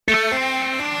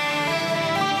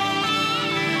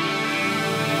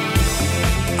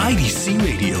Blues-IDC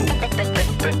Radio.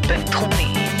 בינתחומי.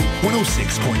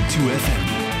 106.2 FM.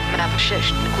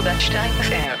 106.2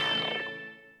 FM.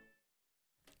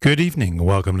 Good evening.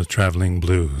 Welcome to Traveling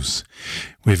Blues.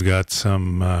 We've got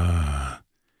some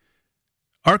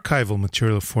archival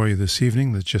material for you this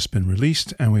evening that's just been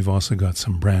released, and we've also got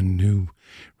some brand new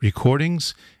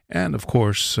recordings, and of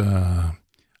course,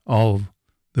 all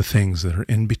the things that are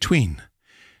in between.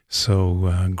 So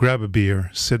grab a beer,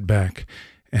 sit back,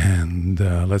 and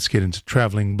let's get into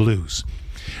Traveling Blues.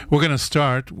 We're going to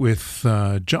start with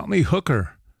John Lee Hooker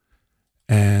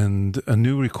and a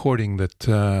new recording that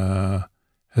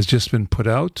has just been put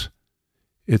out.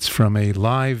 It's from a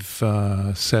live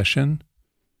session.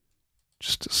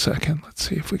 Just a second. Let's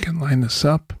see if we can line this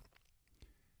up.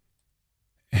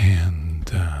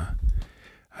 And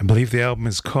I believe the album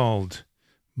is called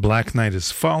Black Night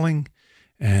is Falling,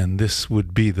 and this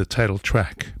would be the title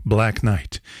track, Black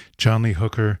Night. John Lee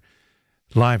Hooker,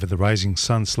 live at the Rising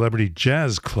Sun Celebrity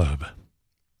Jazz Club.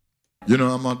 You know,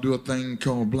 I'm going to do a thing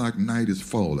called Black Night is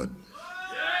Falling.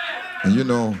 And you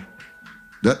know,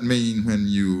 that means when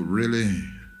you really,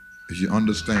 if you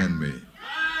understand me,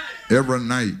 every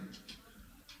night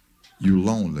you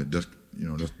lonely. Just, you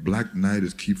know, that black night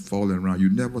is keep falling around. You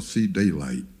never see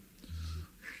daylight.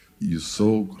 You're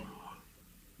so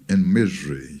in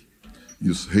misery.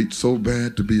 You hate so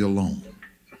bad to be alone.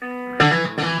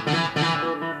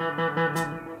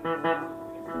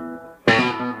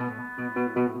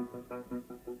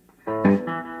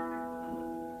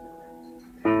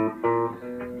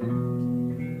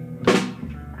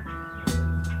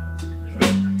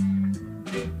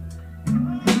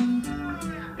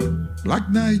 Black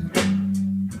night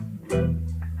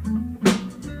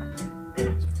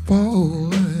falling.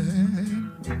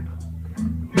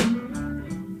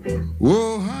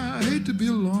 Oh, I hate to be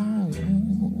alone.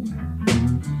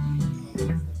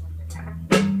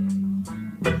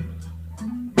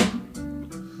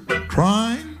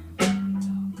 Crying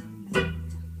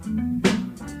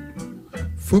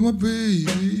for my baby.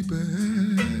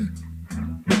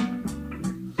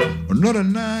 Another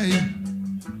night.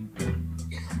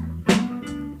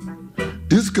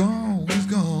 It's gone, it's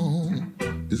gone,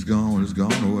 it's gone, it's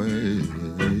gone away.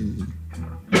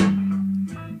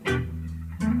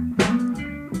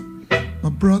 My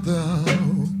brother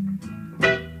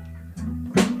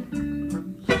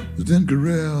is in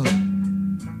Gorilla,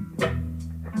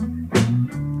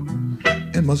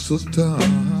 and my sister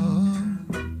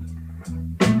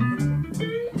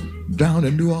down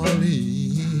in New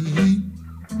Orleans,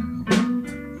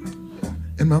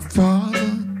 and my father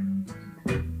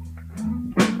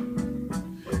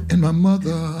and my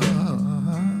mother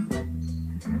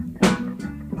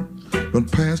done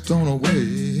passed on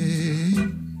away.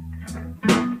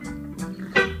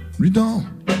 We don't.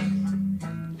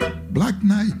 Black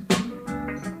night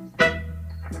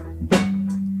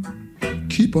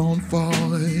keep on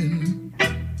falling.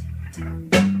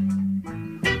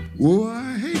 Oh,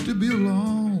 I hate to be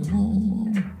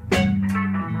alone.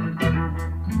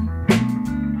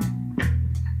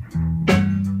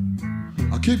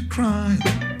 I keep crying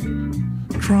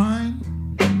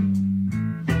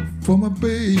for my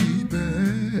baby.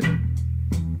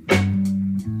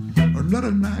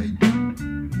 Another night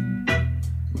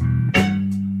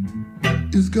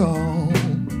is gone,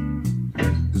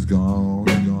 it's gone,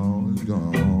 it's gone, it's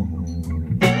gone.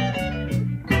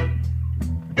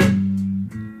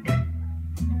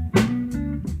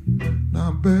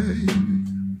 Now, baby,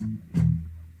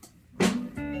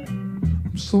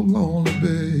 I'm so lonely,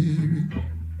 baby.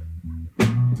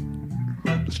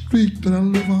 The street that I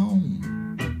live on,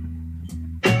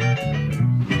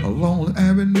 a lonely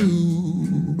avenue.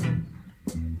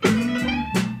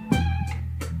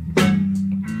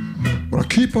 But I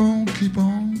keep on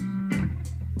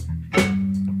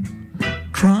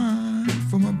trying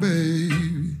for my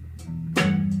baby.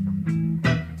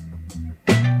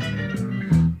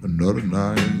 Another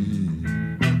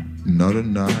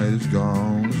night is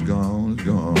gone, it's gone, it's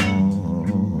gone.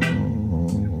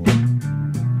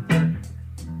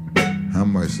 How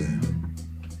am I saying?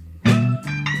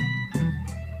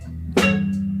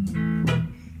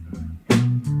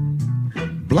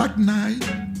 Black night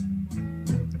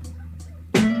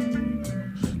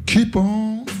keep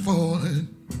on falling.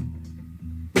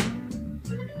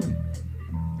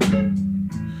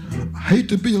 I hate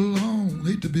to be alone,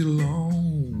 hate to be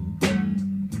alone.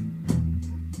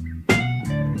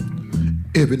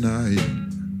 Every night,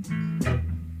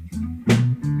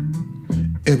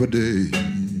 every day.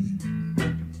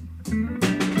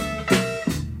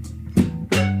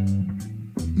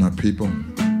 Now, people,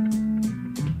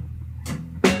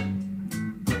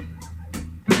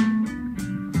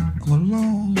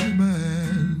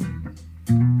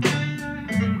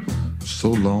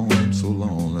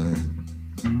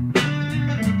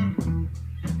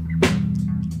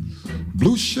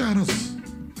 Blue shadows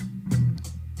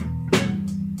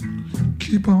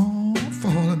keep on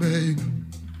falling, babe.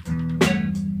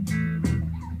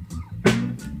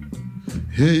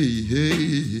 Hey,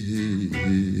 hey, hey,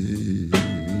 hey.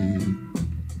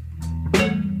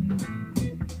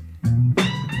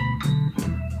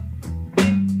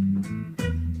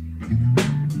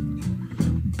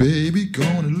 Baby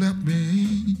gonna left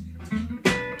me,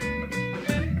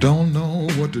 don't know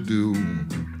what to do.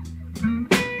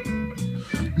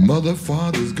 Mother,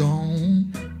 father's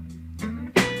gone,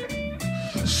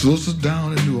 sister's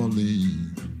down in New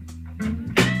Orleans.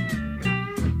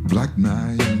 Black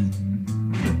night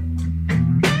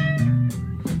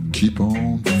keep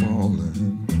on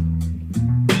falling.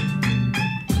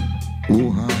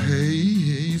 Oh, how hey,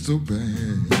 hey, so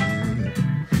bad.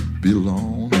 Be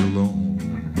alone, be alone.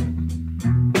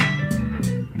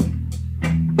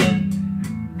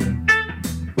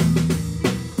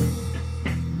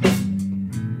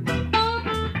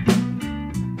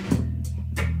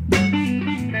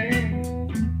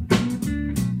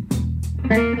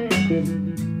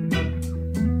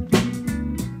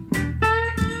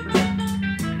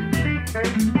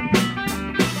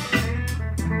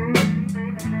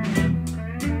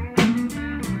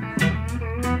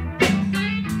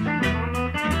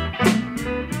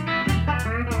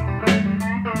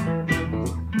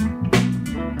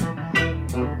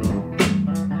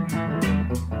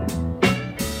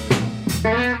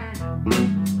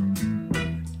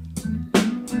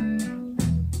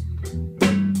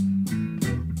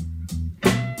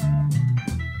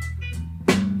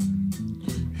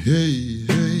 Hey,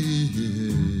 hey, hey,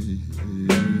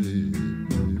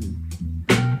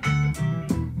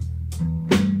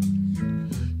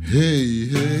 hey,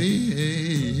 hey,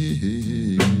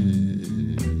 hey,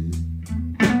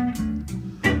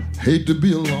 hate to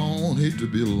be alone, hate to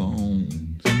be alone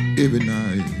every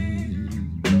night,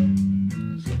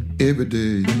 every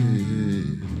day.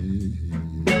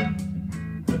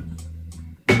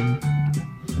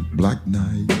 Black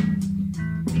night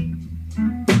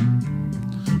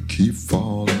keep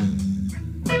falling.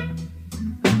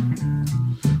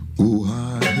 Ooh,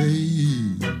 I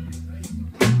hate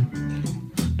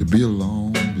to be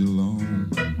alone, be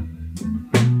alone.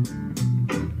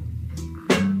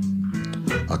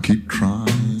 I keep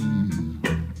trying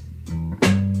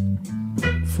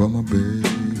for my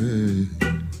baby.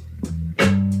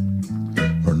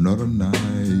 Another night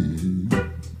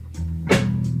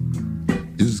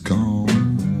is gone.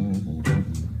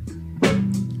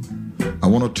 I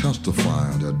want to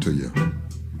testify that to you.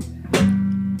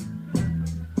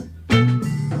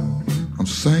 I'm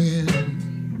singing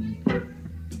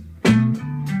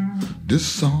this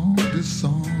song, this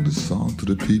song, this song to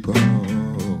the people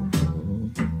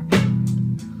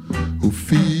who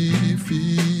feel,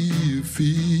 feel,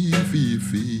 feel, feel,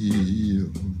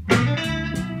 feel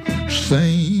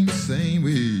same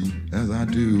way as I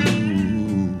do.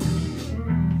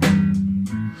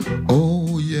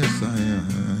 Oh, yes, I am.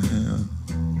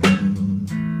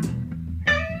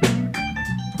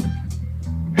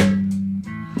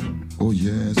 Oh,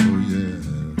 yes, oh, yes.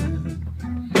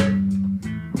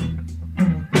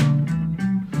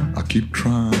 I keep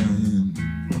trying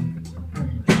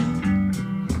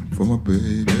for my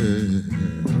baby.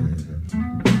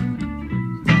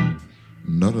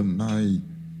 Another night,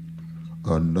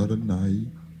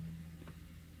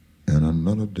 and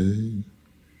another day,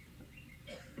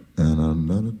 and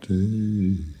another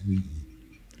day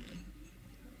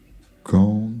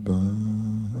gone by.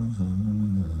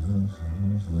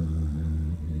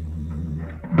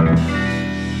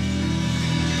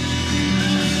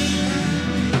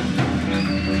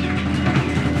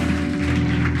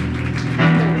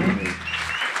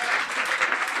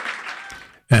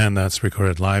 And that's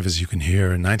recorded live, as you can hear,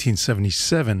 in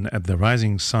 1977 at the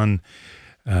Rising Sun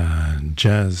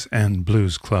Jazz and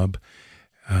Blues Club,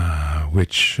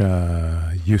 which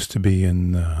used to be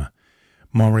in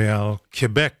Montreal,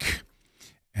 Quebec.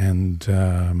 And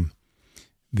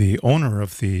the owner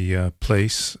of the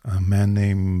place, a man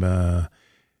named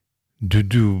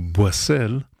Doudou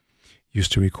Boissel,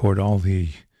 used to record all the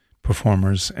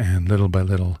performers, and little by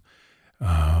little,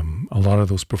 a lot of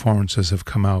those performances have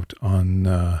come out on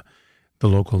the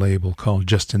local label called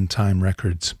Just in Time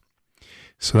Records.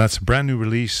 So that's a brand new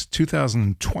release,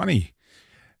 2020.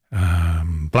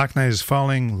 Black Night is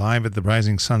Falling, live at the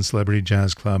Rising Sun Celebrity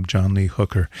Jazz Club, John Lee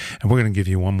Hooker. And we're going to give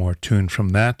you one more tune from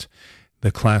that,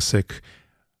 the classic,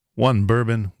 one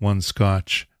bourbon, one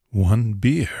scotch, one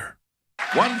beer.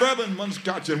 One bourbon, one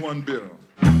scotch, and one beer.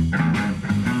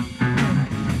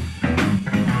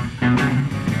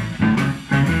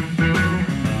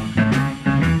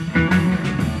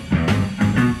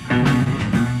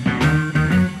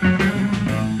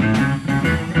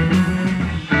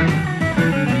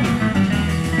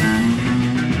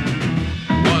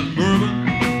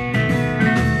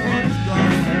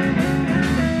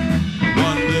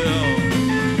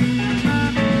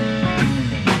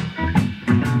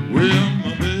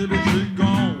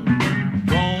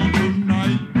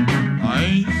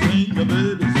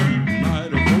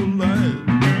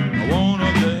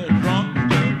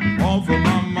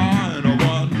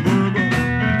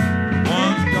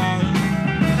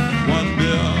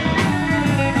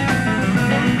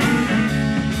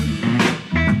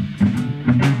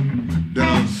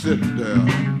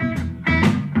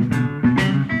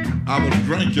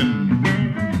 drinking,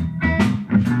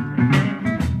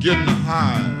 getting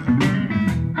high,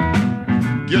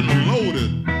 getting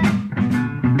loaded.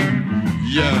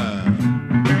 Yeah.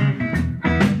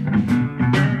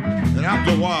 And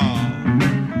after a while,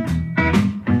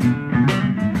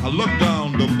 I looked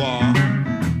down the bar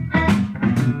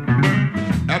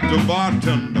at the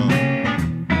bartender.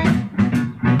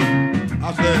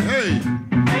 I said, hey,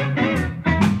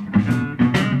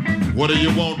 what do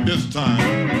you want this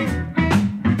time?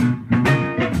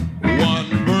 One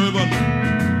bourbon,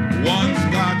 one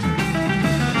scotch,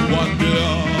 one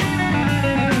beer.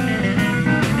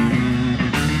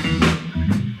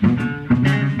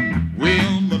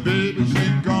 Well, my baby, she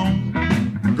gone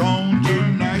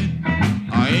tonight.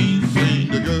 I ain't seen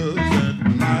the girls at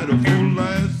night or full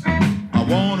last. I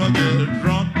wanna get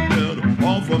drunk, get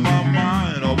off of my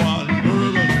mind. I want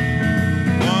bourbon,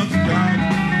 one scotch,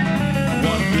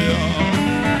 one beer.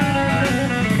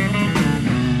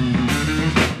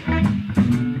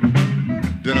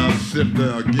 Then I sit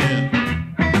there again,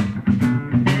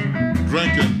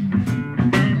 drinking,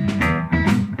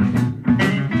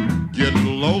 getting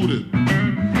loaded.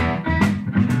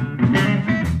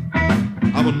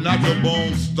 I was natural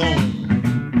born stone.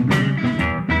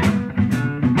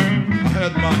 I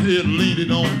had my head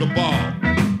leaning on the bar.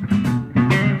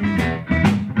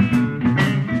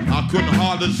 I couldn't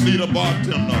hardly see the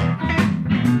bartender.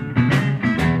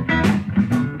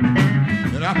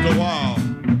 And after a while,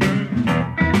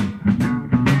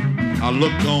 I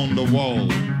looked on the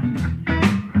wall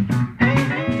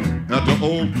at the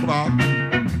old clock.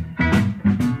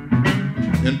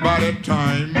 And by that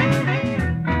time,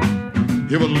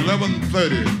 it was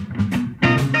 11:30,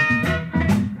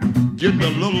 getting a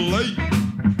little late.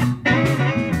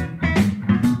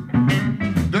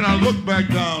 Then I looked back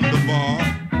down the bar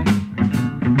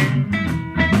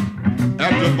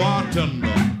at the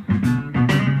bartender.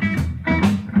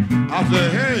 I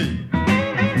said, hey,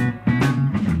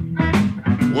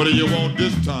 what do you want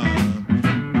this time?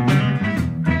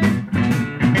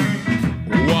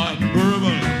 One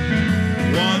bourbon,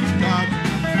 one scotch,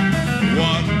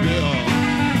 one beer.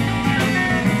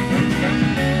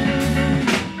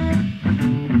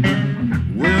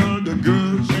 Well, the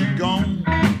girl, she gone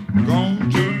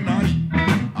tonight.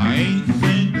 I ain't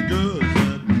seen the girls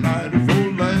at night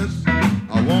before last.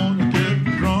 I wanna get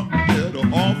drunk, get her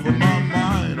off of my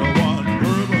mind. I want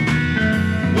bourbon,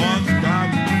 one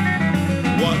scotch,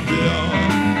 one beer.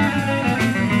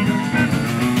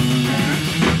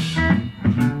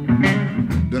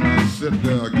 Then I sit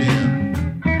there again.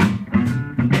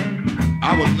 I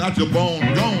was not your bone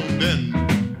gone then.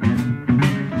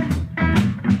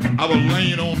 I was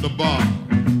laying on the bar.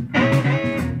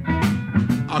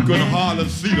 I couldn't hardly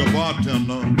see the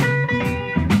bartender.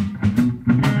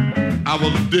 I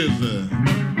was dizzy.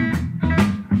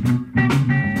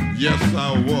 Yes,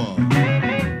 I was.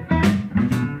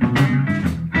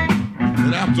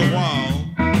 And after a while,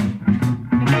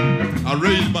 I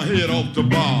raised my head off the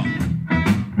bar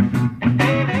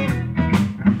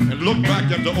and looked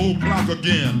back at the old clock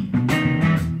again.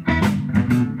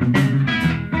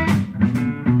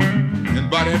 And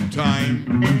by that time,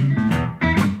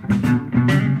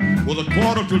 was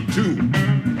 1:45.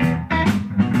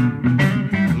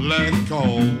 Last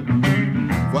call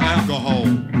for alcohol.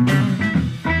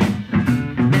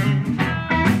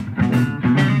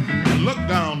 I looked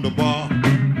down the bar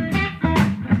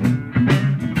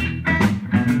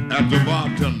at the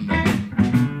bartender.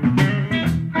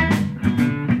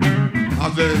 I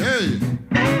said, hey,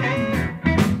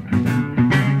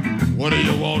 what do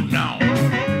you want now?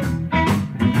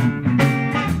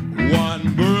 One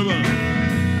bourbon,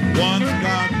 one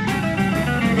scotch,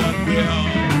 one beer.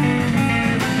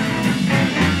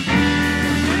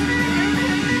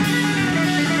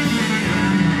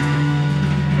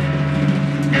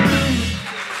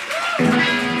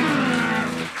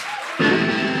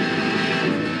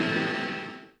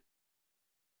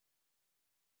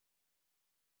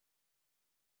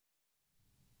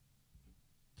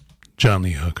 John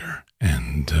Lee Hooker,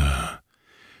 and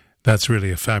that's really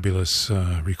a fabulous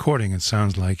recording. It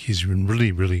sounds like he's in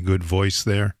really, really good voice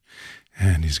there,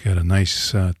 and he's got a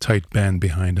nice tight band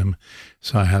behind him,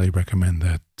 so I highly recommend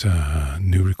that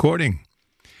new recording.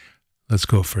 Let's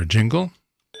go for a jingle.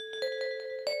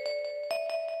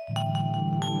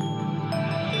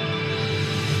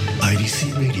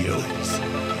 IDC Radio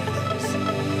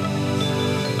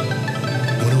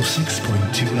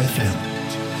 106.2 FM.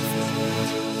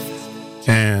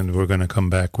 And we're going to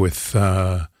come back with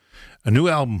a new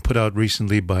album put out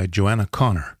recently by Joanna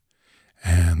Connor.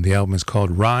 And the album is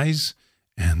called Rise.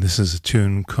 And this is a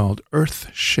tune called Earth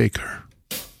Shaker.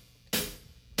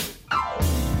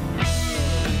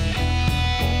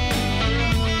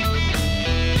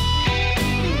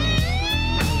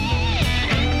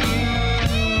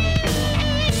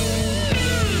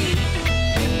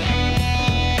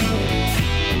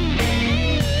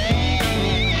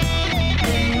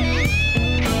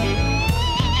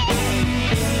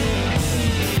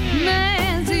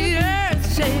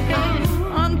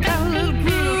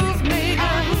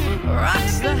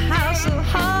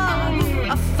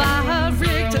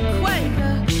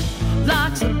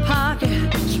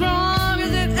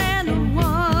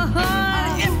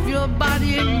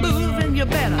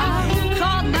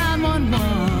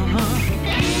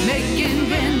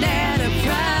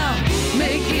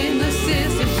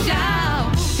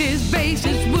 His bass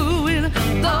is wooing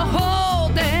the whole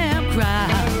damn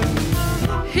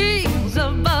crowd. He's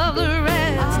above the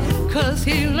rest, 'cause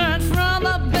he learned from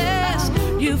the best.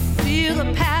 You feel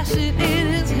the passion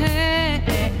in his hand.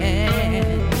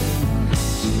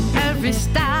 Every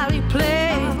style he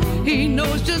plays, he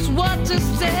knows just what to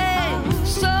say.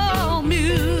 Soul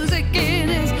music in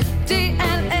his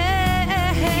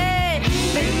DNA.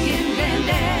 Making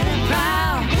Granddaddy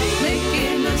proud,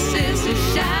 making the sisters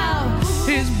shout.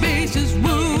 His bass is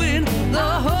wooing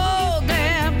the whole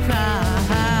damn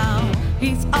crowd.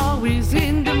 He's always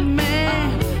in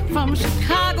demand from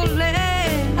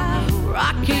Chicagoland.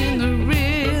 Rocking the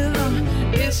rhythm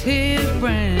is his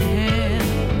brand.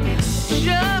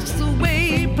 Just the way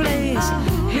he plays,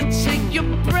 he'll take your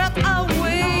breath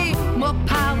away. More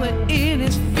power in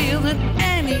his feel than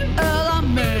any other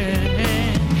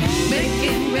man.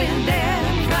 Making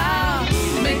Granddaddy proud,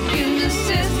 making the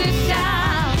sisters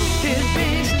shout. His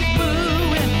bass is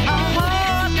wooing a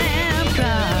whole damn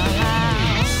crowd.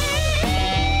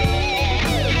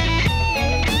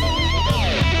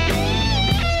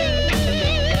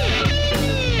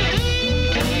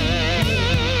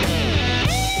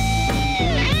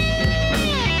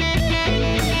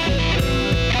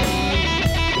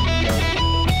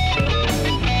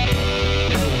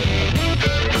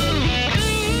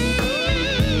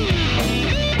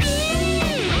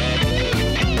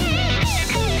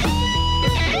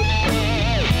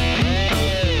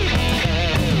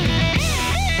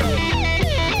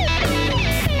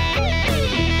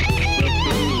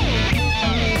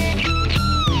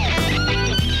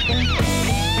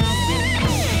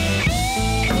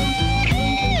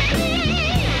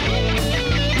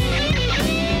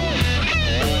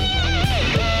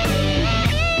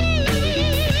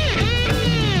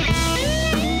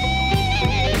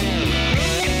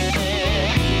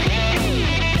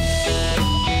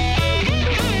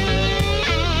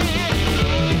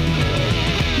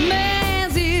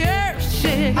 Man's the earth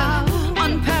shaker,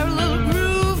 unparalleled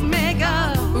groove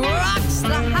maker, rocks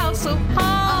the house of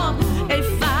home. A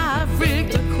 5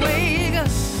 Richter Quaker,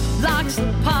 locks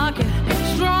the pocket,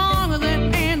 stronger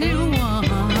than anyone.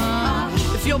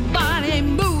 If your body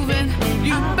ain't moving,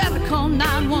 you better call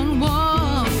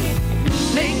 911.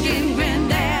 Making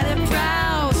Granddaddy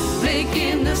proud,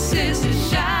 making the sisters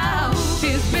shout.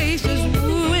 His bass is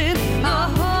wooing a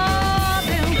whole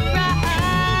damn crowd.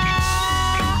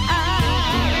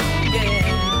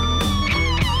 Yeah.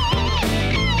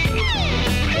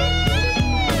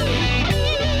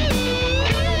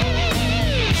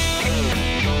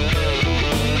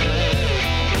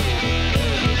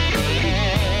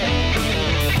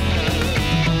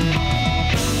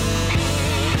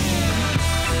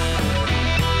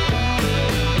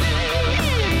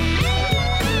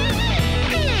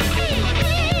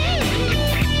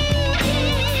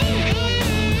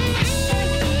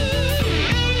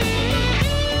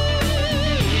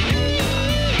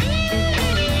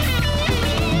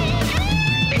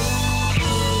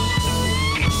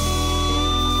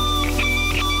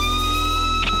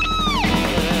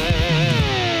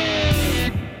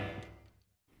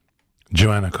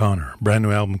 Joanna Connor, brand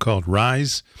new album called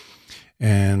Rise,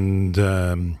 and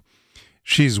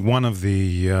she's one of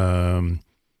the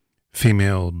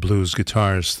female blues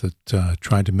guitarists that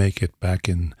tried to make it back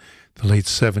in the late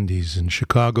 70s in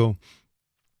Chicago,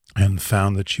 and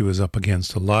found that she was up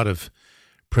against a lot of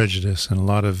prejudice and a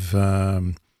lot of,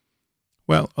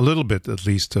 well, a little bit at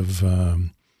least of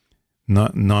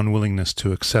non-willingness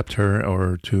to accept her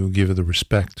or to give her the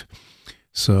respect.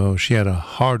 So she had a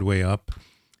hard way up.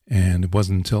 And it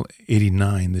wasn't until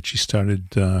 89 that she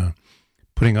started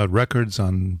putting out records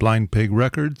on Blind Pig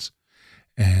Records.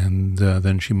 And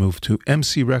then she moved to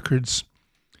MC Records.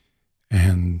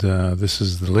 And this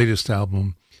is the latest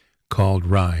album called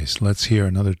Rise. Let's hear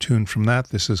another tune from that.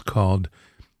 This is called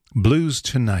Blues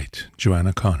Tonight,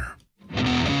 Joanna Connor.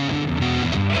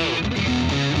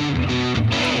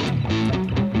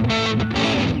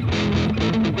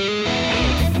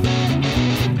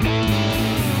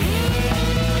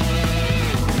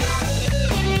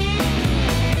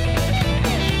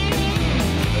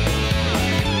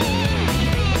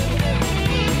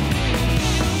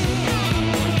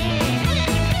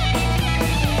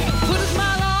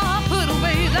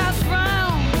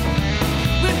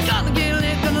 Gonna get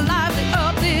it, gonna liven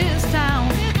up this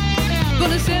town.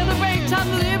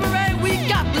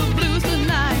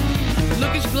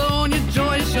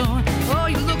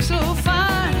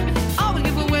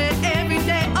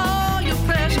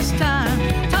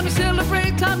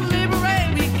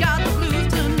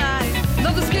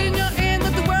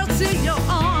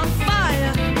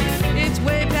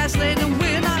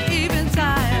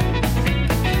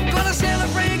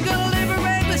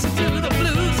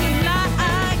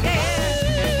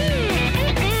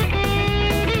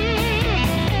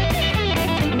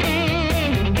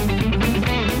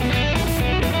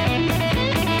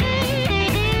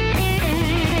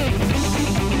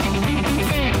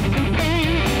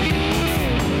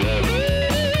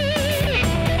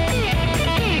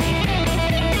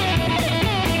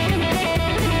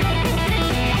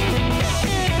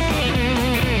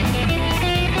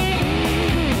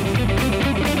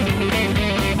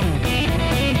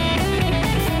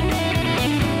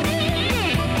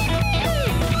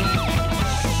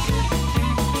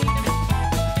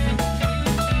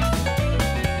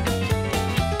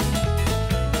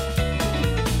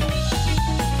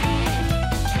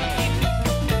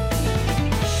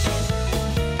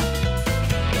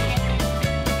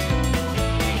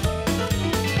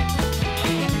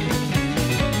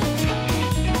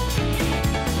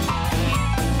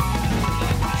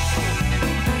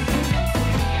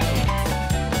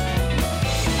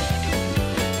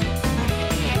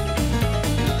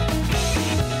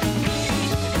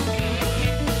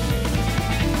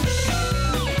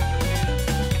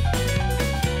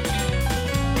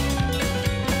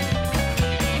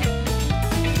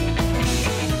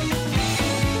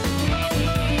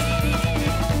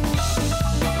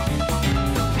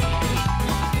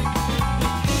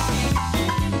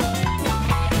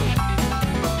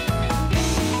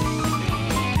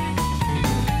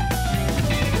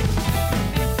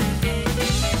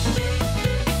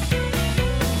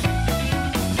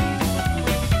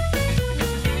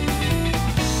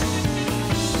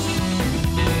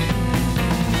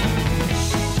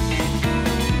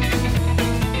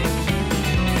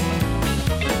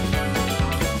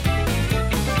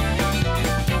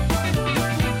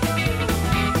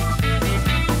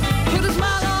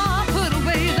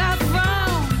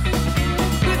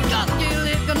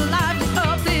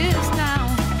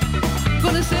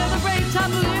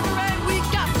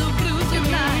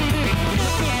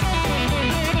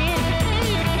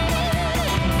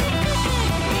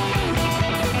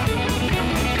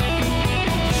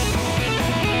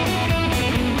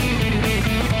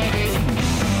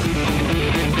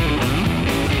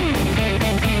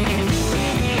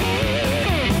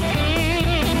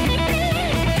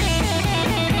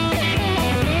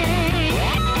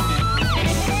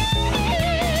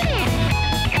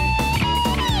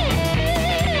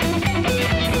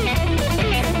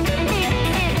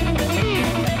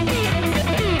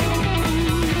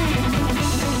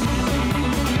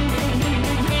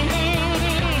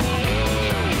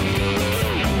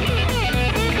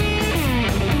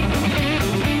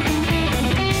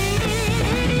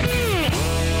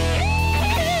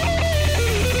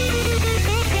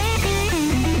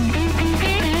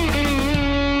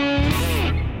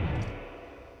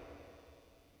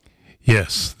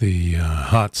 Yes, the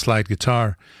hot slide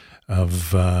guitar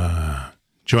of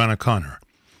Joanna Connor.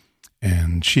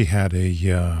 And she had a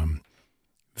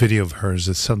video of hers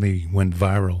that suddenly went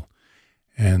viral.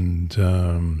 And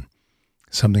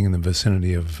something in the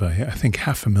vicinity of, I think,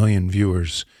 500,000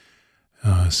 viewers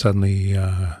suddenly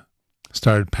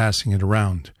started passing it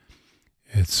around.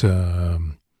 It's a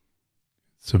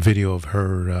video of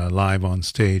her live on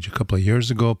stage a couple of years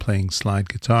ago playing slide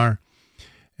guitar.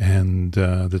 And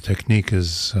the technique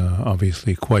is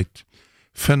obviously quite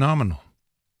phenomenal.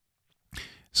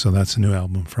 So that's a new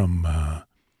album from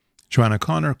Joanna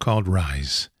Connor called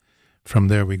Rise. From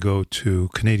there we go to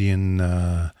Canadian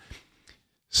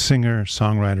singer,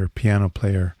 songwriter, piano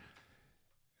player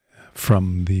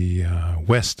from the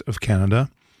west of Canada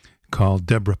called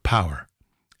Deborah Power.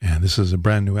 And this is a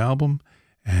brand new album.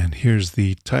 And here's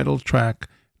the title track,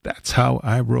 That's How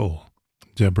I Roll,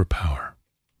 Deborah Power.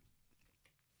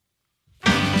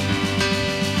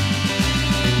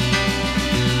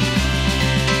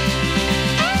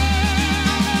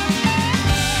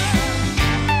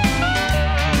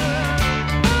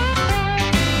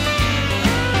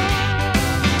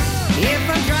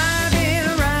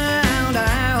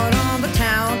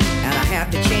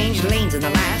 In the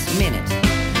last minute,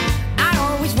 I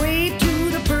always wave to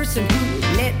the person who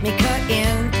let me cut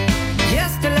in,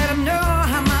 just to let them know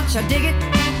how much I dig it.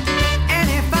 And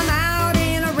if I'm out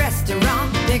in a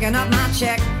restaurant picking up my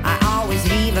check, I always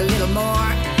leave a little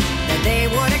more than they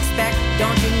would expect,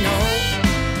 don't you know?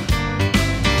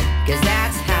 'Cause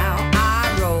that's how I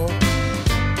roll.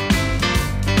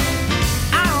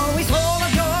 I always hold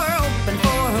the door open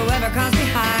for whoever comes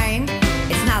behind.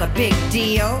 It's not a big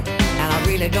deal, and I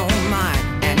really don't mind.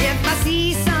 And if I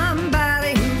see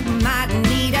somebody who might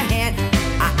need a hand,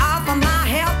 I offer my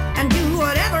help and do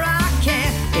whatever I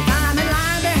can. If I'm in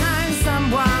line behind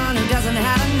someone who doesn't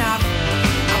have enough,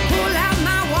 I'll pull out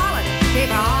my wallet, pay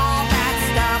for all that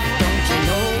stuff, don't you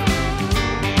know?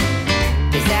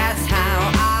 'Cause that's how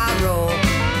I roll.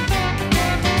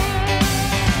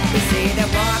 They say that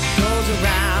what goes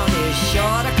around is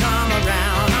sure to come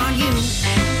around on you.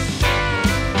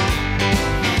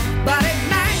 But it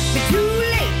might be too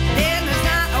late, then there's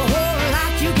not a whole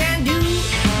lot you can do.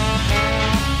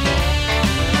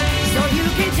 So you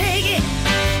can take it,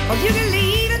 or you can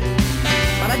leave it,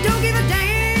 but I don't give a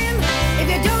damn if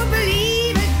you don't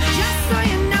believe it, just so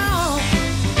you know.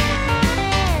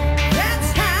 That's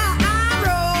how I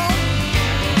roll.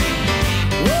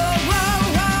 Whoa, whoa,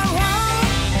 whoa, whoa.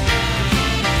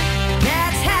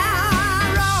 That's how I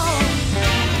roll.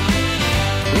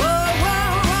 Whoa, whoa,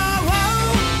 whoa, whoa.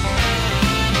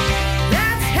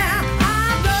 That's how I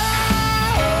roll.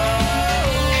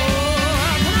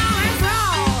 Come on, let's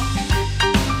roll.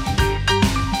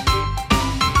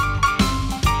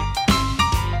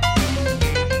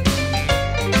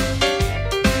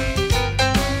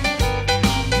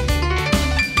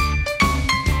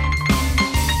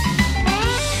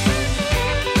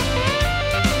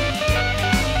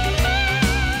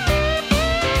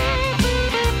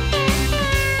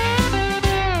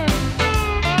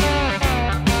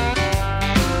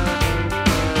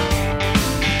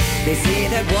 They say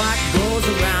that what goes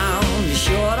around is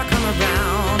sure to come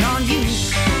around on you.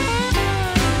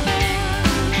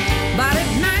 But it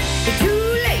might be too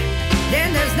late,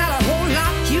 then there's not a whole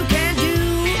lot you can do.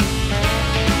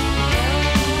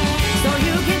 So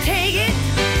you can take it,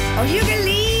 or you can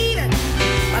leave it,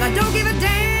 but I don't give a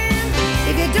damn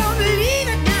if you don't believe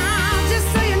it now, just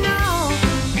so you know.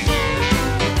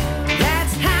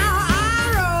 That's how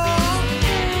I roll.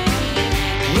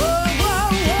 Whoa, whoa,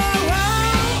 whoa, whoa.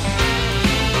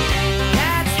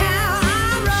 That's how I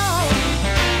roll.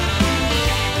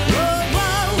 Whoa,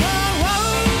 whoa, whoa, whoa.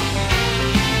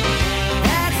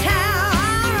 That's how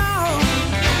I roll.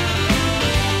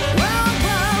 Whoa,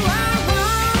 whoa, whoa,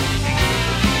 whoa.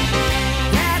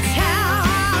 That's how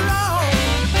I roll.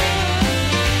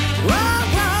 Whoa,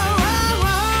 whoa, whoa,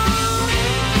 whoa.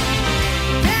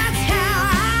 That's how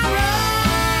I roll.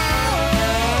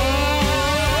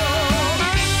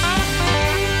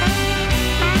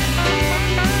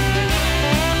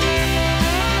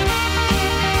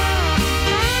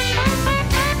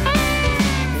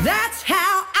 That's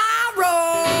how I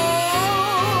roll.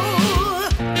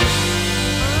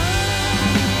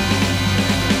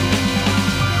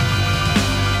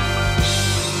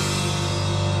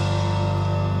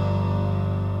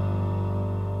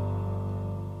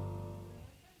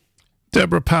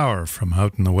 Deborah Power from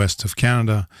out in the west of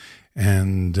Canada.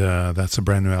 And that's a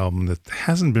brand new album that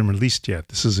hasn't been released yet.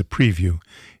 This is a preview.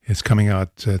 It's coming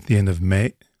out at the end of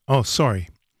May. Oh, sorry.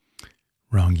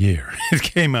 Wrong year. It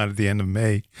came out at the end of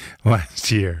May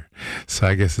last year. So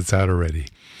I guess it's out already.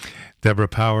 Deborah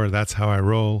Power, That's How I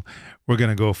Roll. We're going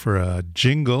to go for a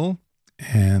jingle,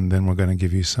 and then we're going to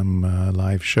give you some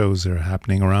live shows that are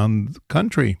happening around the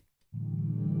country.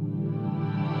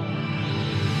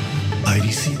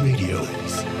 IDC Radio.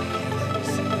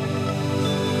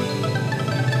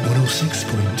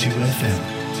 106.2 FM.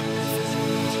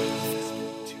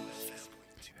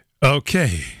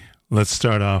 Okay, let's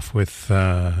start off with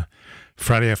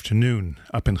Friday afternoon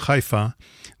up in Haifa.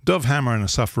 Dov Hammer and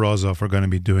Asaf Rozov are going to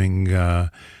be doing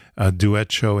a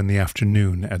duet show in the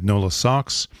afternoon at Nola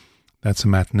Socks. That's a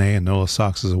matinee, and Nola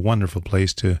Socks is a wonderful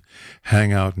place to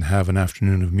hang out and have an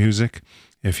afternoon of music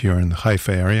if you're in the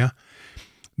Haifa area.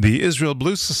 The Israel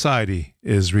Blues Society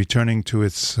is returning to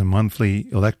its monthly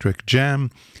electric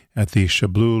jam at the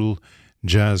Shablul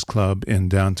Jazz Club in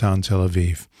downtown Tel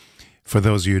Aviv. For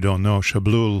those of you who don't know,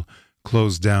 Shablul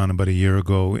closed down about a year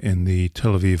ago in the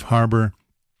Tel Aviv harbor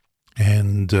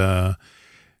and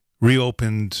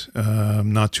reopened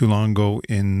not too long ago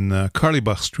in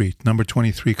Karlibach Street, number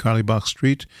 23 Karlibach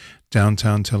Street,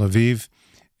 downtown Tel Aviv.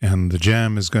 And the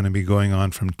jam is going to be going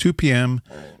on from 2 p.m.,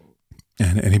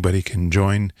 and anybody can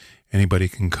join, anybody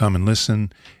can come and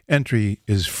listen. Entry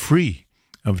is free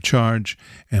of charge,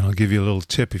 and I'll give you a little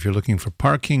tip. If you're looking for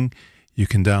parking, you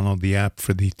can download the app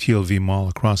for the TLV Mall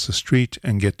across the street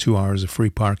and get 2 hours of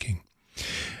free parking.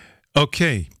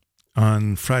 Okay,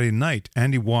 on Friday night,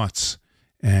 Andy Watts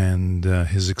and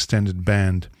his extended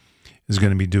band is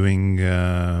going to be doing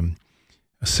a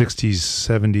 60s,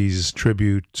 70s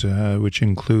tribute, which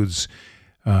includes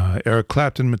Eric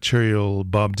Clapton material,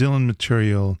 Bob Dylan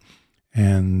material,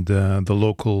 and the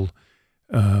local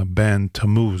band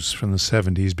Tammuz from the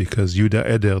 70s, because Yuda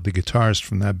Eder, the guitarist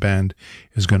from that band,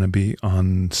 is going to be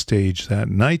on stage that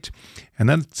night. And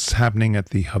that's happening at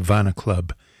the Havana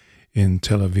Club in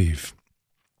Tel Aviv.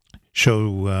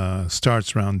 Show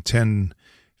starts around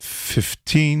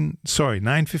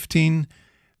 9:15.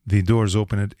 The doors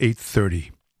open at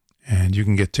 8:30. And you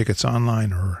can get tickets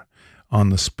online or on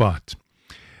the spot.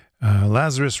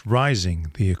 Lazarus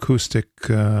Rising, the acoustic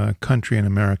country and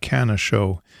Americana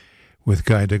show with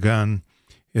Guy Dagan,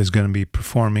 is going to be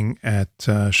performing at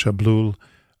Shablul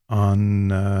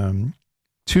on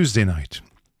Tuesday night.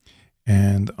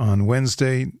 And on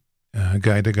Wednesday,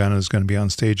 Guy Dagan is going to be on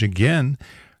stage again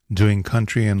doing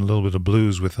country and a little bit of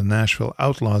blues with the Nashville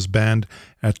Outlaws Band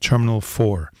at Terminal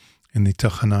 4 in the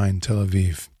Tachana in Tel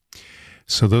Aviv.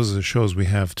 So those are the shows we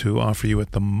have to offer you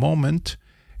at the moment.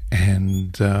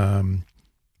 And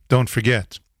don't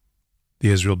forget, the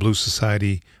Israel Blues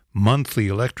Society monthly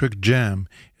electric jam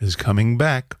is coming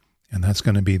back, and that's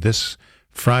going to be this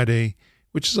Friday,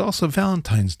 which is also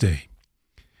Valentine's Day.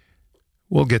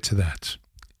 We'll get to that.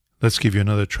 Let's give you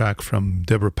another track from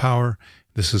Deborah Power.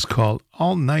 This is called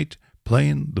All Night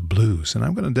Playing the Blues, and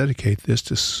I'm going to dedicate this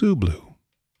to Sue Blue.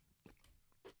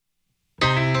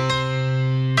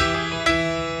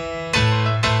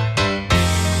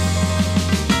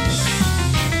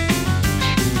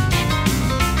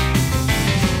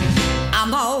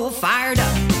 I'm all fired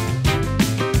up.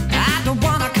 I don't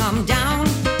wanna come down.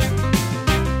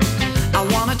 I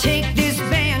wanna take this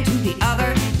band to the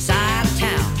other side of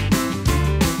town.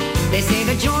 They say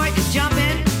the joint is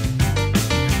jumping.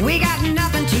 We got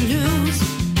nothing to lose.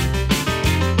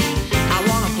 I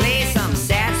wanna play some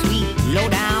sad, sweet, low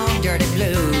down, dirty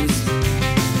blues.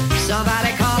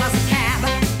 Somebody call us a cab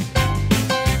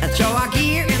and throw our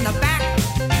gear in the back,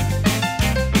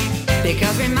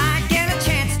 because we might get a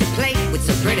chance to play with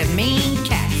some pretty mean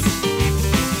cats.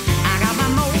 I got my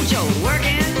mojo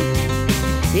working.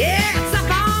 Yeah, it's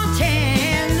up on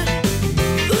 10.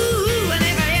 Ooh, and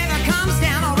if it ever comes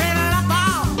down, I'll rev it up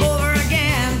all over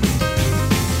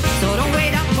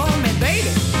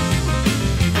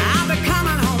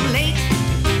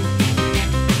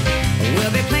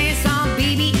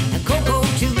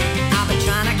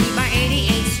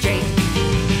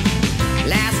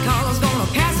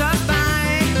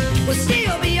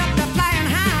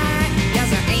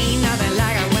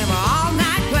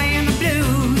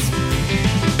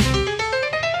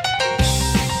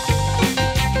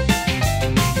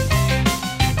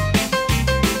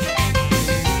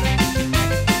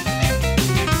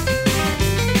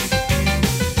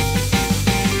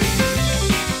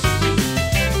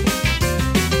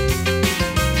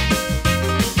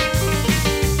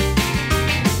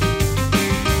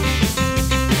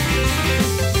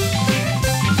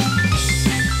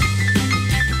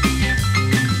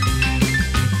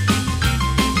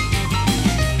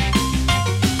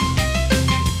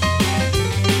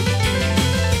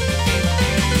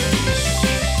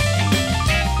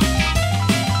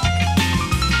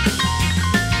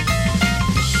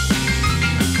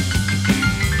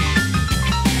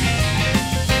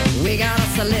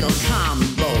a little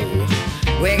combo.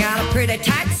 We got a pretty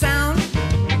tight sound.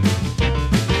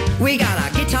 We got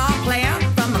a guitar player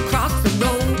from across the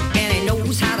road, and he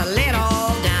knows how to let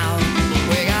all down.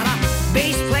 We got a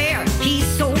bass player, he's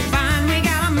so fine. We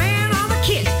got a man on the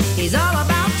kit, he's all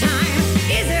about time.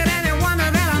 Is it any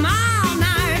wonder that I'm all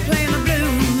night playing the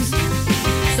blues?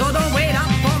 So don't wait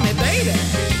up for me, baby,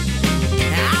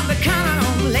 I'll be coming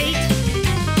home late.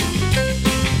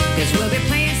 'Cause we'll be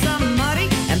playing some Muddy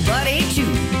and Buddy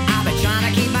too. I'll be trying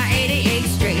to keep my 88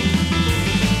 straight.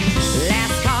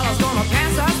 Last caller's gonna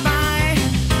pass us by.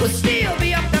 We'll still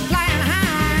be up there flying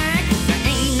high. 'Cause there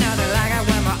ain't nothing like it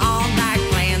when we're all night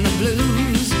playing the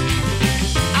blues.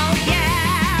 Oh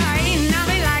yeah, ain't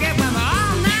nothing like it when we're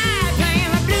all night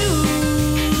playing the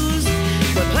blues.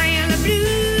 We're playing the blues.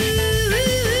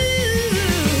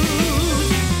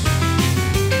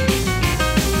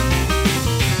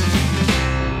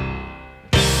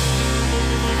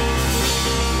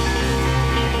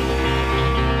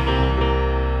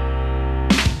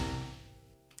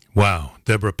 Wow,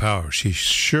 Deborah Power. She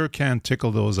sure can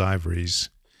tickle those ivories.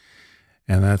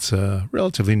 And that's a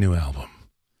relatively new album.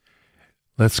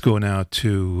 Let's go now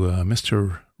to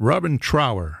Mr. Robin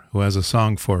Trower, who has a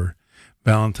song for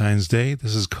Valentine's Day.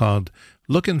 This is called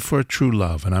Looking for True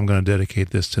Love, and I'm going to dedicate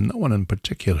this to no one in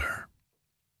particular.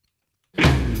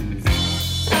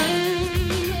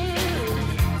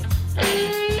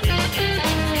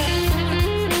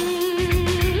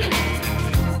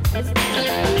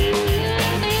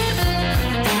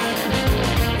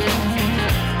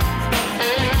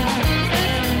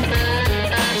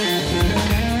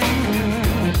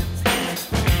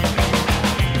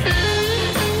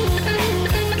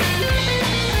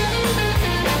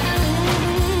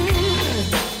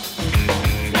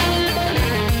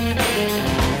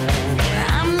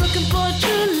 I'm looking for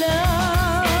true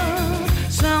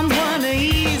love, someone to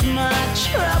ease my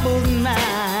troubled mind.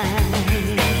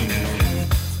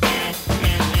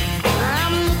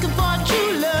 I'm looking for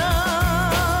true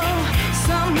love,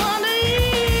 someone to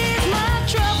ease my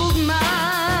troubled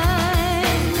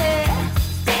mind. Yeah.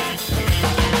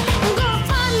 I'm gonna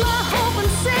find my hope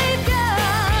and savior,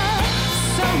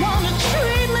 someone to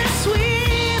treat me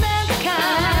sweet and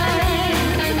kind.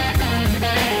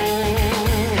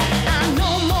 I no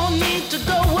more need to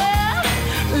go where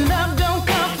love don't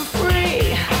come for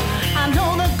free. I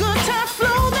know the good times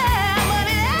flow there, but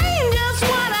it ain't just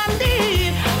what I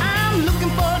need. I'm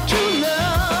looking for true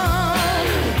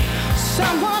love,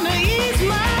 someone to ease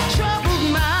my troubled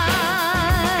mind.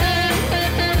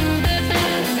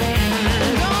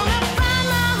 Gonna find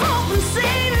my hope and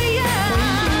savior,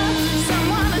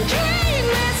 someone to treat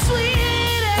me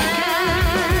sweet and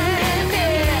kind.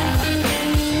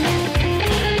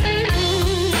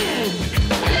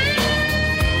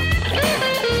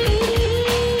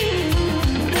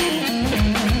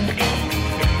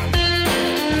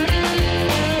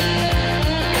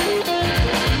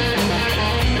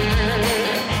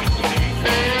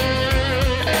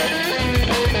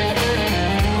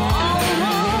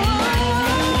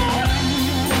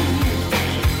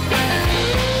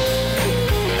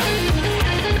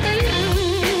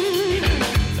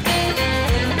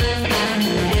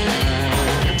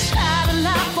 Tired of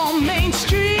life on Main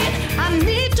Street, I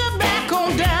need to back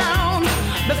on down.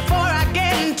 Before I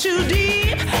get in too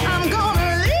deep, I'm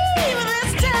gonna leave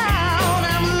this town.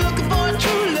 I'm looking for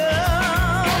true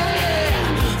love,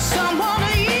 someone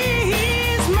to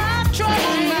ease my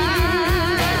troubled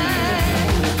mind.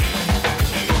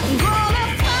 Gonna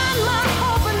find my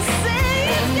hope and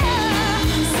savior,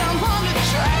 someone to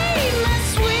treat me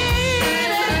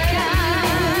sweet and kind.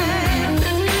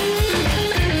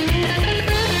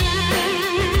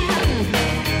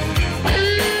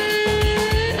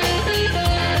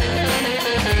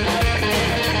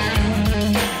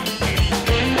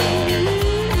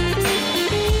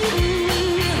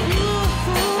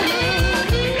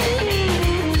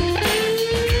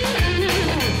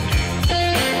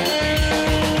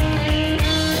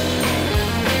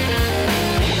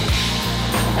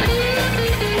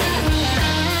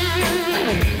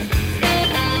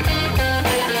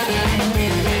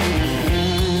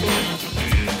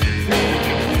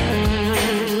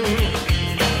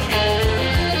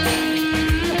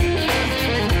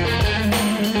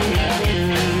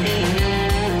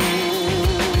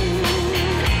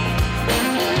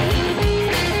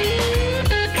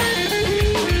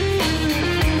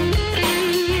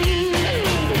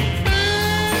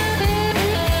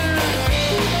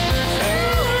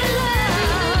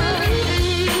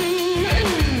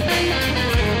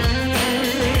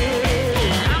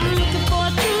 I'm looking for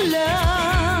true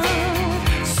love,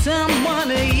 someone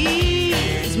to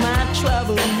ease my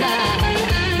troubled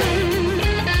mind.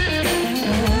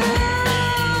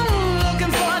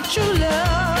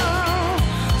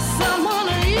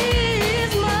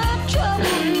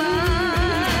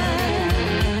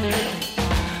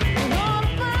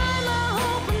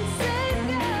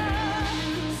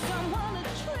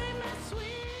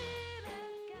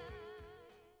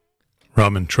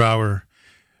 Robin Trower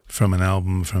from an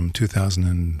album from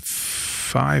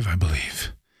 2005, I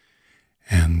believe.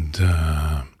 And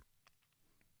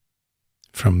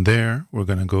from there, we're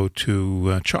going to go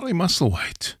to Charlie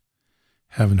Musselwhite.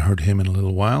 Haven't heard him in a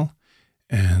little while.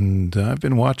 And I've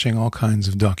been watching all kinds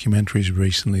of documentaries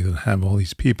recently that have all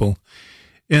these people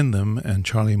in them. And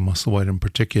Charlie Musselwhite in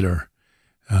particular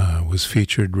was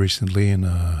featured recently in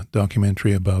a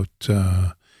documentary about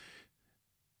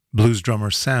blues drummer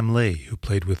Sam Lay, who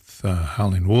played with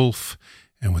Howlin' Wolf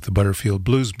and with the Butterfield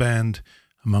Blues Band,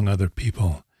 among other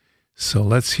people. So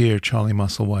let's hear Charlie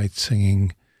Musselwhite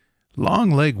singing Long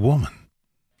Leg Woman.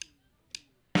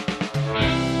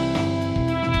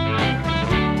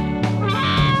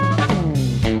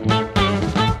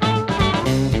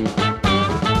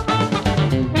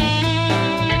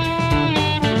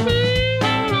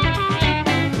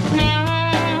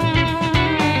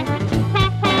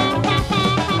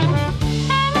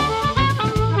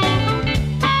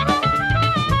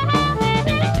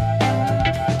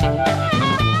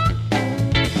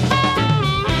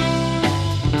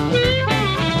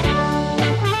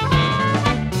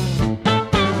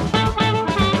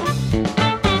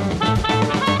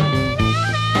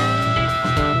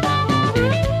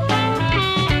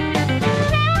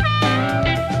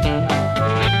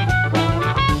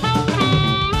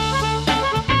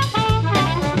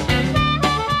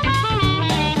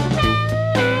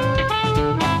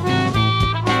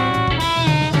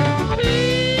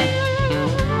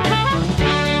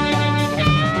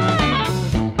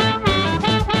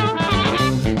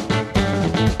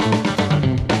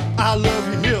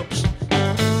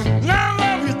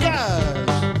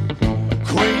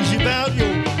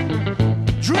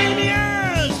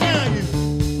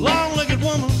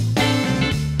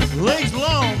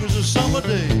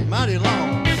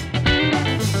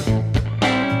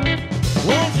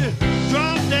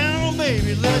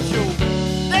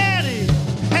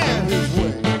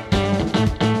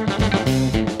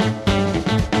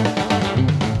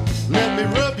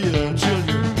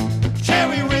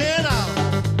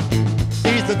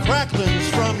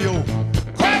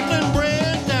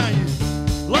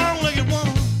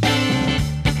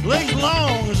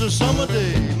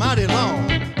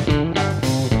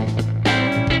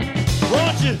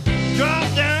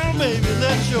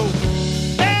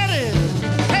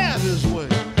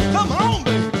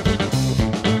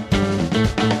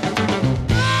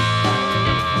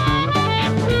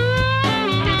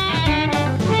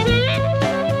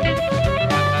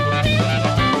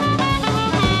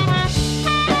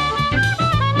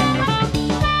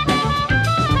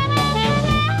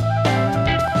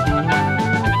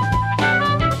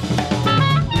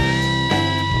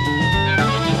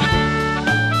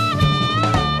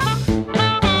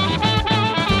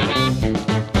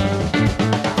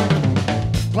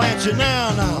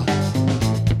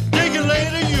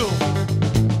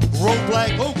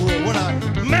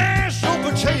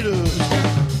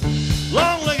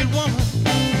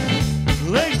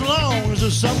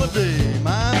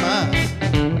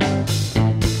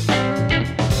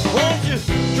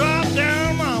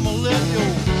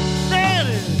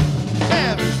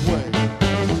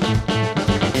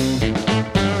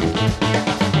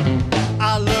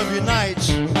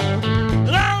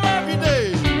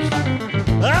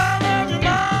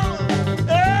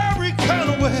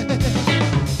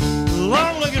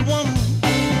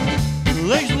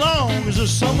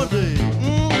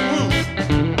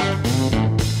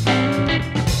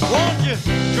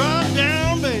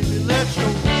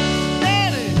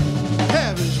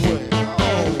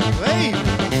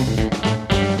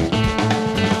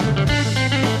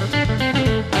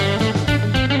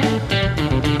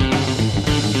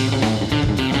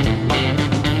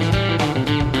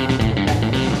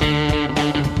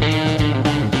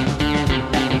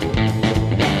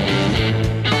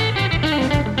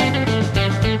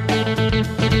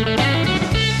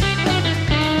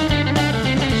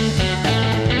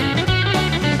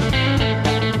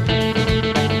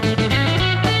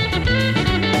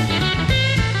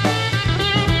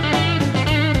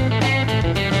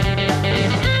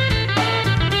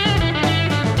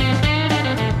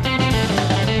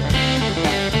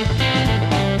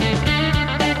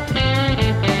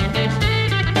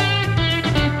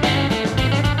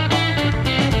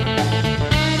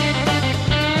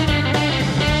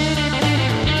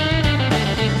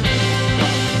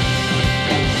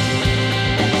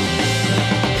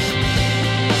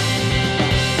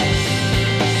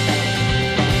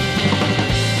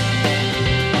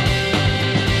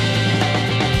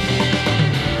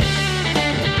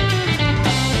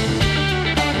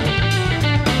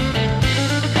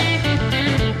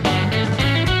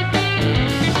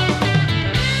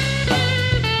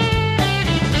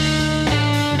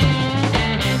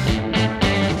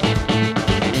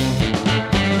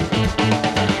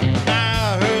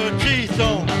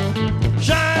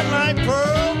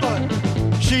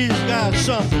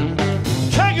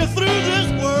 through this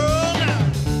world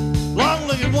now.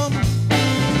 Long-legged woman,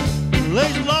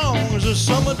 lays long as a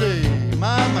summer day.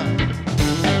 My.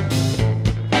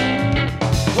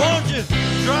 Won't you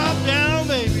drop down,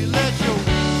 baby? Let your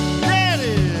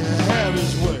daddy have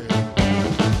his way.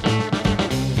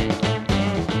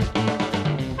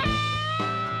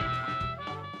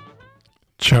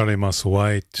 Charlie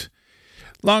Musselwhite,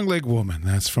 Long Leg Woman.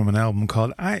 That's from an album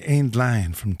called I Ain't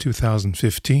Lying from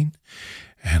 2015.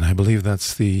 And I believe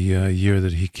that's the year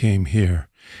that he came here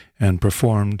and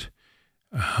performed.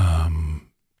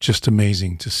 Just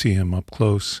amazing to see him up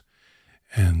close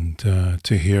and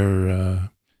to hear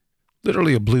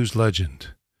literally a blues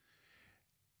legend.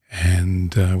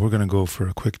 And we're going to go for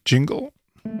a quick jingle.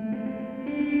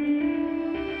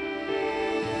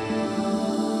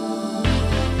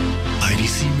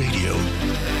 IDC Radio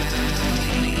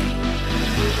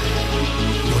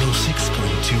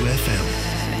 106.2 FM.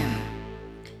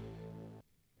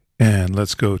 And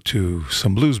let's go to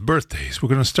some blues birthdays. We're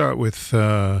going to start with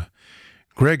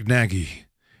Greg Nagy.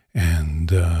 And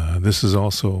this is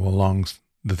also along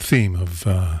the theme of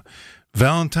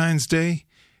Valentine's Day,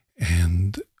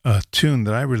 and a tune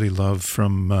that I really love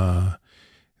from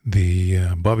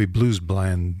the Bobby Blues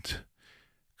Band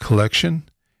collection.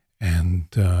 And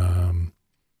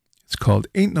it's called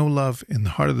Ain't No Love in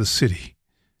the Heart of the City.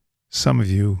 Some of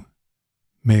you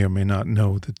may or may not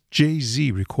know that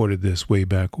Jay-Z recorded this way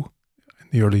back in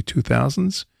the early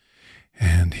 2000s.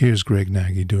 And here's Greg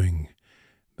Nagy doing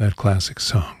that classic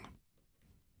song.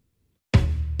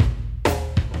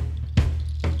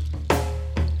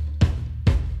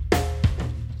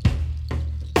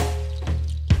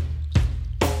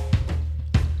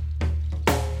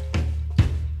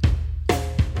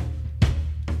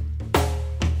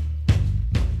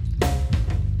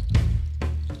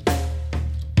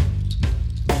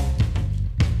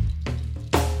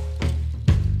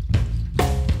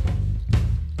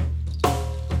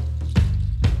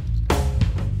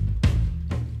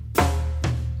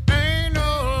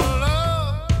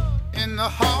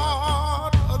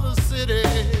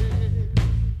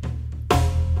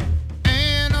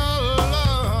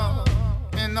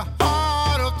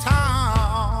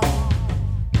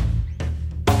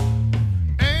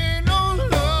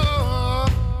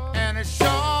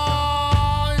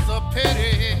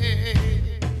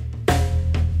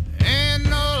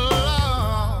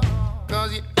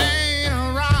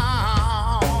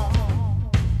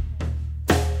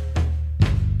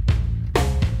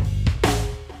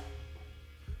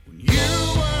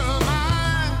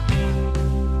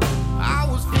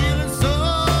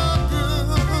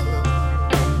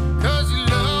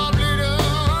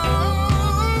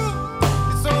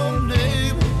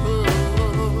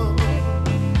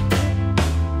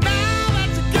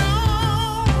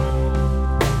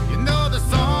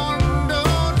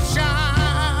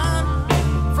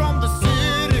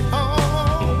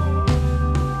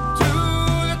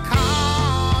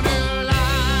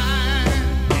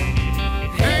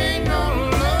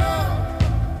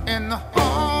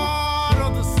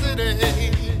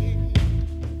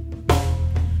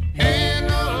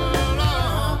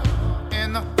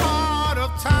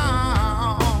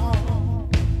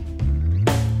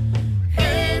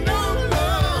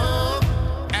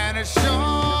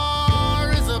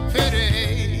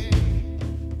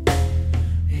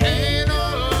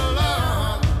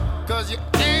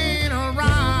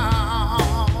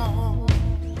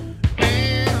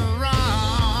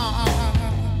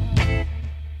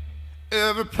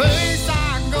 Every place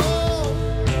I go,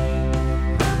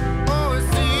 oh, it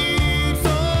seems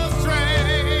so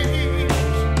strange.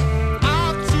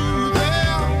 I'll choose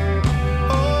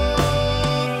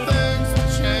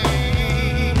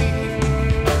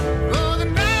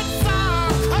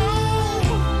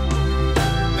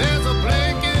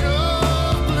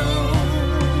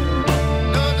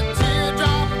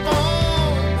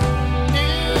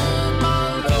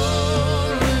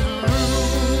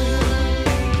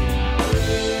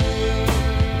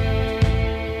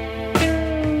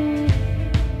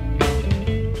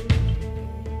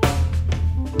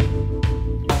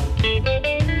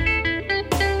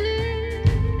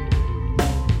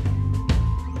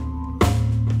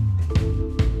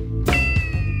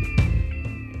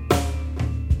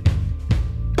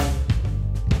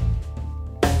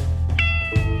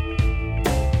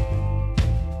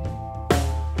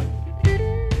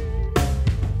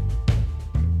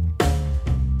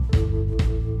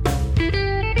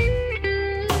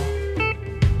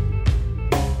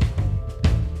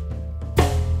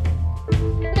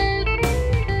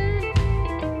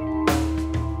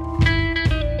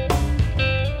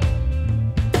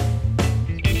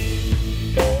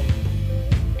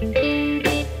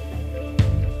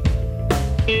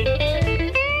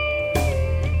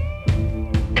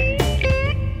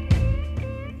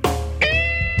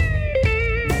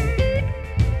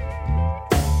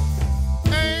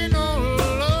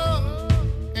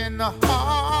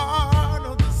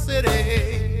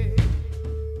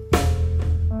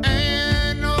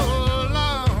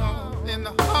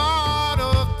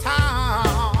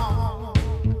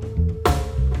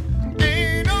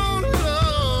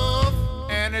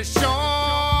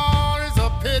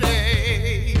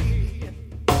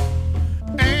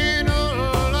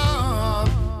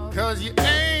 'cause you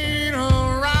ain't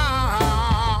around.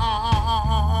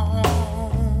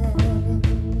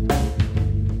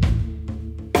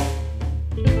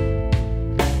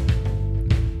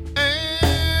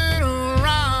 Ain't around.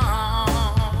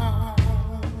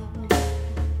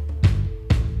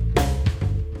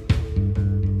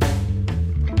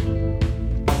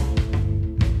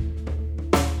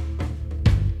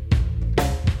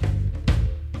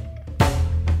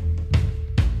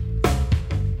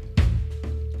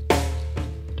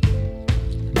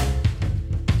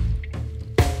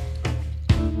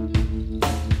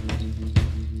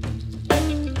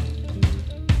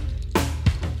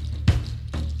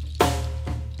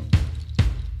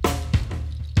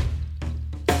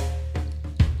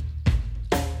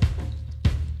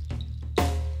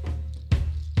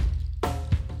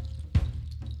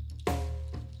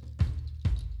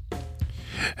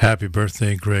 Happy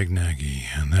birthday, Greg Nagy.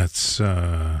 And that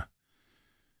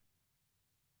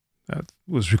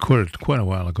was recorded quite a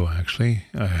while ago, actually.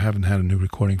 I haven't had a new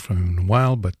recording from him in a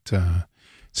while, but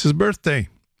it's his birthday.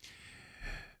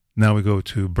 Now we go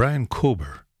to Brian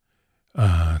Kober,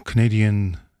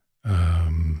 Canadian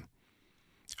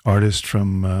artist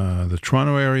from the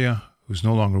Toronto area, who's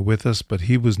no longer with us, but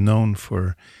he was known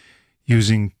for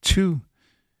using two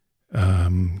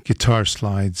guitar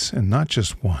slides and not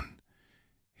just one.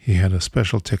 He had a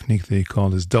special technique that he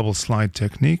called his double slide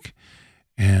technique,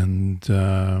 and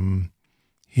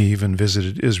he even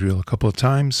visited Israel a couple of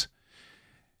times.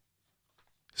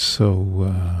 So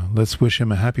let's wish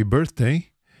him a happy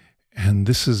birthday. And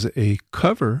this is a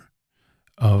cover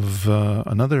of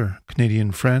another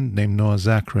Canadian friend named Noah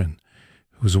Zachrin,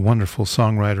 who's a wonderful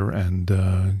songwriter and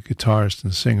guitarist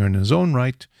and singer in his own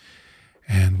right.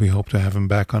 And we hope to have him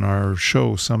back on our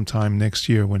show sometime next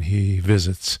year when he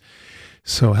visits.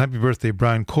 So happy birthday,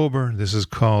 Brian Kober. This is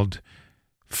called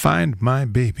Find My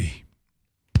Baby.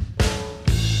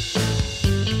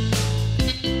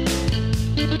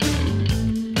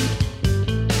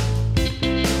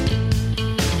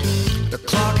 The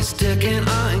clock is ticking,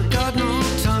 I ain't got no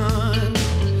time.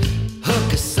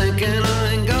 Hook is sinking,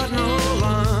 I ain't got no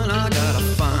line. I gotta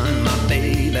find my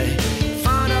baby,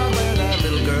 find out where that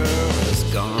little girl is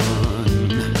gone.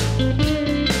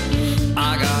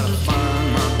 I gotta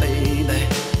find my baby,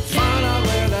 find out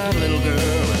where that little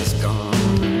girl is gone.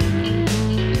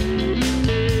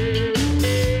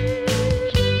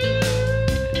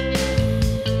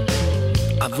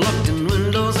 I've looked in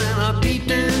windows and I've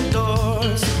peeped in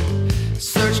doors,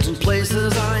 searched in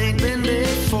places I ain't been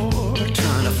before,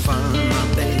 trying to find my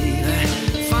baby,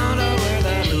 find out where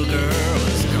that little girl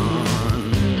is gone.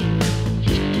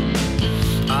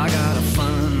 I gotta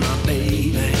find my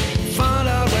baby, find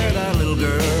out where that little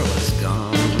girl is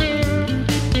gone.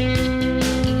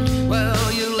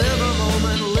 Well, you live a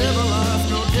moment, live a life,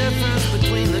 no difference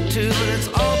between the two, but it's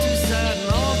all too sad and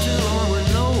all too long when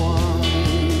no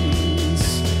one's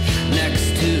next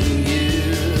to you.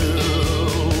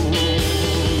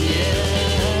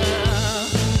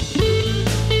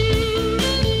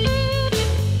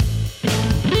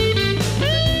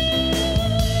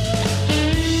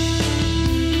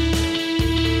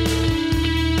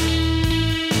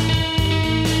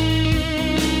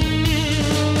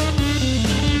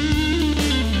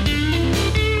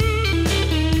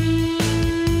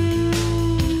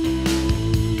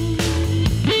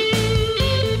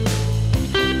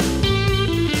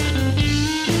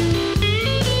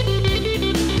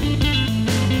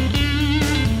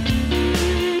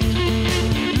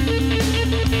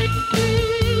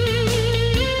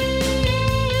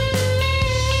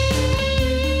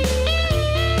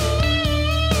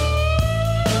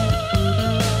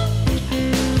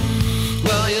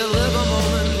 Well, you live a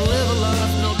moment, live a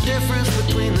life, no difference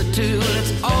between the two, and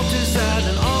it's all too sad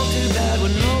and all too bad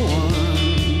when no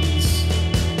one's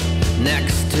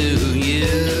next to you.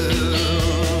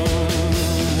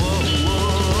 Whoa,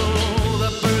 whoa,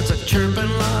 the birds are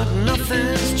chirping like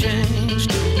nothing's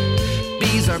changed.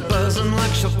 Bees are buzzing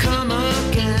like she'll come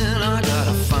again. I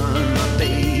gotta find my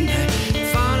baby,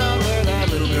 find out where that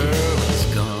little girl is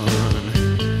gone.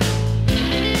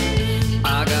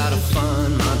 I gotta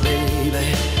find my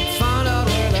baby, find out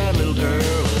where that little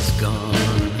girl is gone.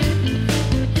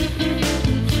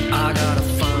 I gotta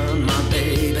find my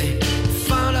baby,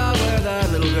 find out where that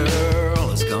little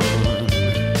girl is gone.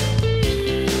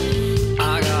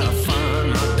 I gotta find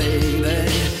my baby,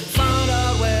 find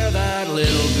out where that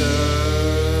little girl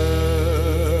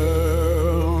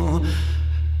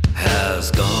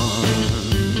has gone.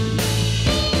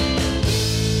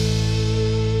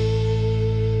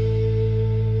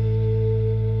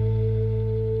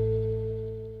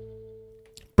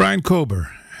 Brian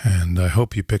Kober And I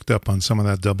hope you picked up on some of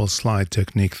that double slide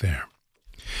technique there.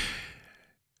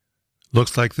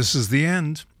 Looks like this is the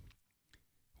end.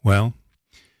 Well,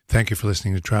 thank you for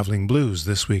listening to Traveling Blues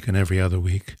this week and every other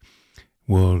week.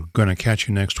 We're going to catch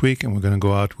you next week, and we're going to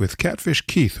go out with Catfish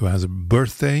Keith, who has a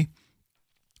birthday,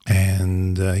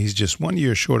 and he's just 1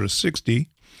 year short of 60,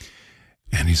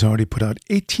 and he's already put out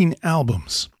 18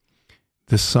 albums.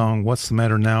 This song, What's the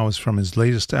Matter Now, is from his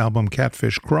latest album,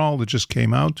 Catfish Crawl, that just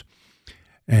came out.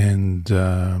 And,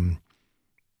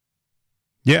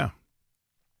 yeah,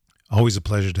 always a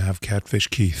pleasure to have Catfish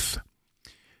Keith.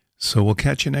 So we'll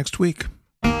catch you next week.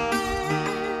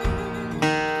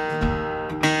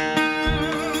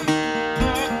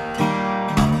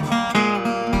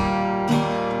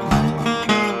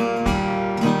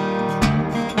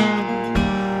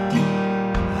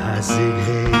 I said,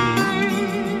 hey,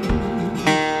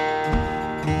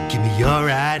 give me your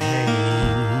right hand.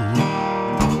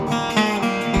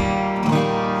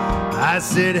 I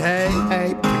said, hey,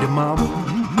 hey, pretty mama,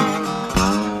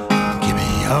 give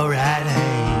me your right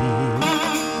hand.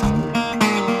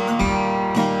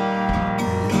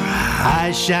 Your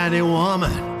high, shiny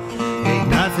woman, ain't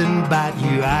nothing but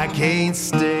you I can't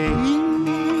stay.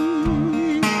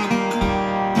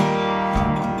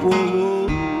 Whoa.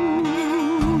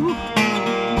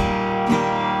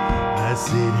 I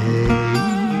said, hey,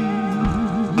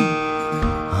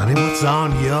 honey, what's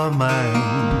on your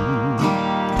mind?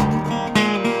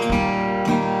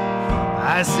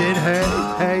 I said, hey,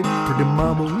 hey, pretty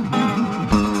mama,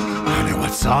 honey,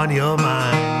 what's on your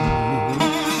mind?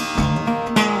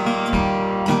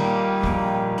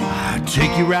 I'll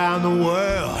take you around the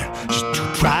world just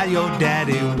to try your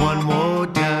daddy one more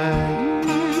time.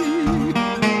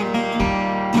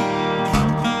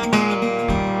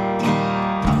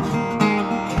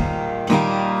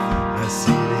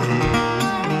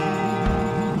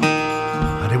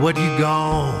 What you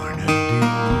gonna do?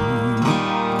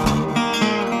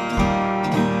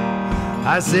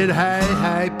 I said, hey,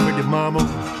 hey, pretty mama,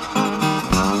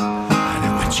 honey,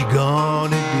 what you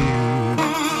gonna do?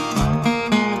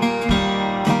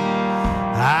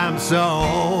 I'm so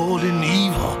old and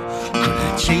evil, could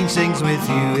I change things with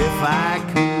you if I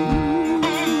could?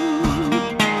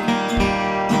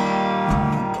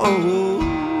 Oh.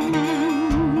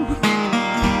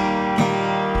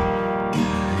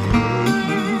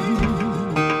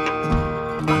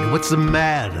 What's the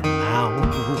matter now?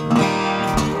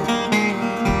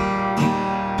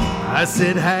 I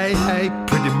said, hey, hey,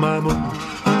 pretty mama,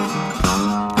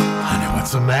 honey,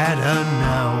 what's the matter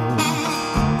now?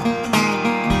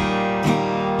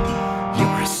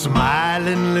 You're a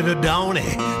smiling little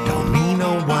donny, don't mean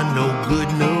no one no good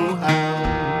no how.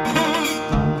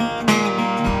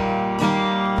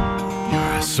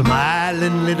 You're a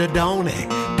smiling little donny,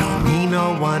 don't mean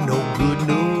no one no good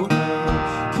no how.